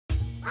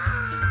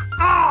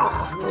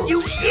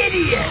You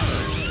idiot!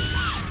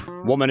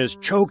 Woman is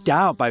choked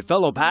out by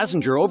fellow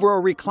passenger over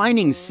a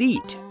reclining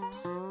seat.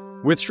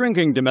 With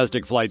shrinking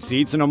domestic flight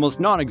seats and almost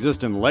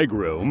non-existent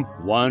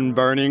legroom, one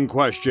burning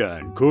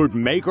question could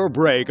make or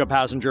break a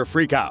passenger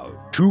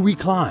freakout: to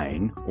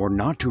recline or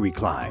not to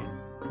recline.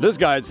 This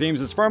guy, it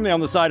seems, is firmly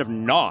on the side of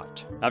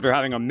not, after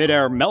having a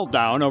mid-air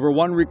meltdown over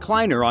one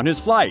recliner on his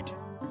flight.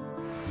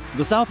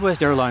 The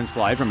Southwest Airlines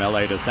flight from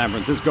LA to San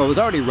Francisco was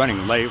already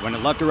running late when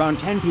it left around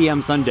 10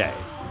 p.m. Sunday.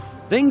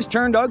 Things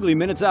turned ugly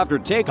minutes after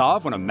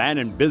takeoff when a man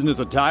in business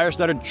attire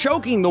started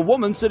choking the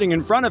woman sitting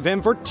in front of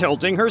him for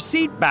tilting her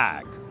seat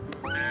back.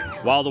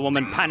 While the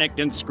woman panicked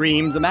and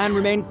screamed, the man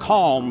remained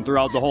calm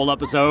throughout the whole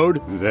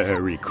episode.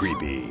 Very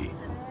creepy.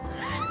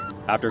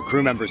 After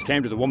crew members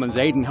came to the woman's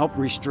aid and helped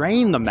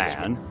restrain the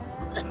man,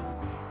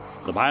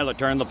 the pilot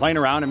turned the plane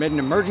around and made an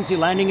emergency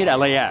landing at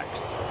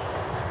LAX.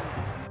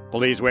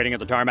 Police waiting at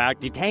the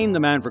tarmac detained the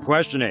man for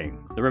questioning.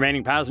 The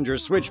remaining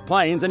passengers switched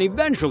planes and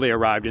eventually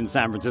arrived in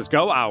San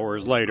Francisco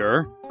hours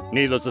later.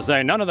 Needless to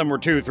say, none of them were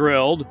too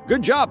thrilled.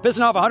 Good job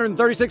pissing off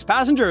 136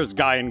 passengers,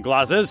 guy in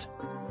glasses.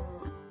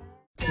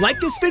 Like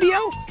this video?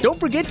 Don't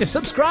forget to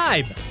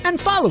subscribe and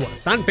follow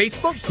us on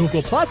Facebook,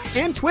 Google+,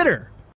 and Twitter.